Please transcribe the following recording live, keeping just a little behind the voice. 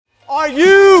Are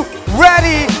you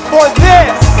ready for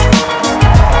this?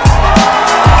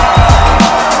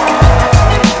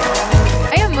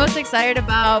 I am most excited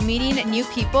about meeting new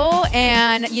people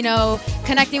and,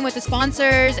 connecting with the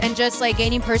sponsors and just like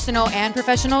gaining personal and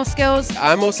professional skills.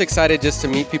 I'm most excited just to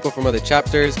meet people from other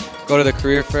chapters, go to the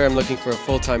career fair. I'm looking for a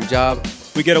full-time job.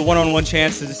 We get a one-on-one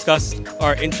chance to discuss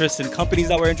our interests in companies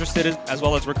that we're interested in, as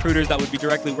well as recruiters that would be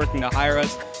directly working to hire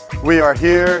us. We are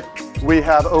here. We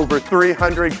have over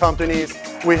 300 companies.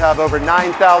 We have over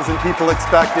 9,000 people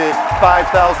expected,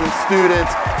 5,000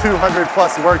 students, 200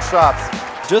 plus workshops.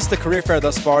 Just the career fair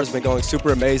thus far has been going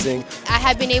super amazing. I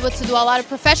have been able to do a lot of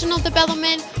professional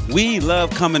development. We love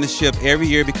coming to SHPE every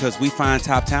year because we find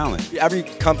top talent. Every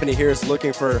company here is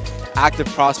looking for active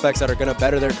prospects that are going to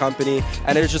better their company,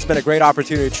 and it's just been a great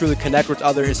opportunity to truly connect with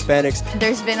other Hispanics.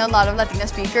 There's been a lot of Latina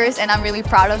speakers, and I'm really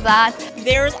proud of that.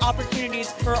 There's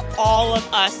opportunities for all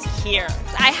of us here.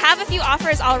 I have a few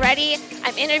offers already.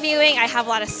 I'm interviewing. I have a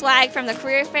lot of swag from the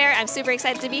career fair. I'm super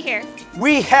excited to be here.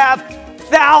 We have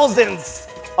thousands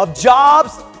of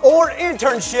jobs or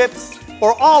internships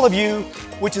for all of you,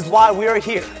 which is why we are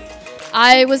here.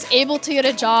 I was able to get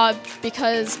a job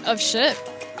because of SHPE.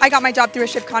 I got my job through a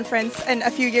SHPE conference, and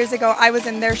a few years ago I was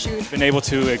in their shoes. Been able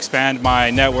to expand my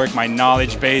network, my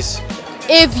knowledge base.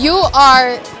 If you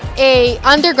are an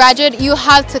undergraduate, you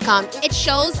have to come. It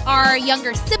shows our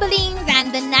younger siblings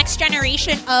and the next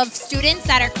generation of students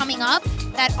that are coming up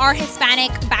that are Hispanic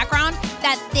background,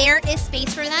 that there is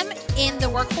space for them in the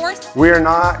workforce. We are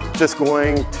not just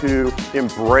going to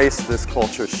embrace this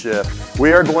culture shift.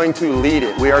 We are going to lead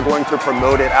it. We are going to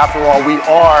promote it. After all, we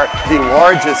are the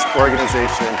largest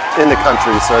organization in the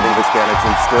country serving Hispanics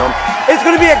in STEM. It's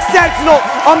going to be exceptional,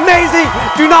 amazing.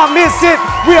 Do not miss it.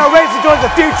 We are ready to join the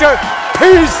future.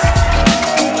 Peace.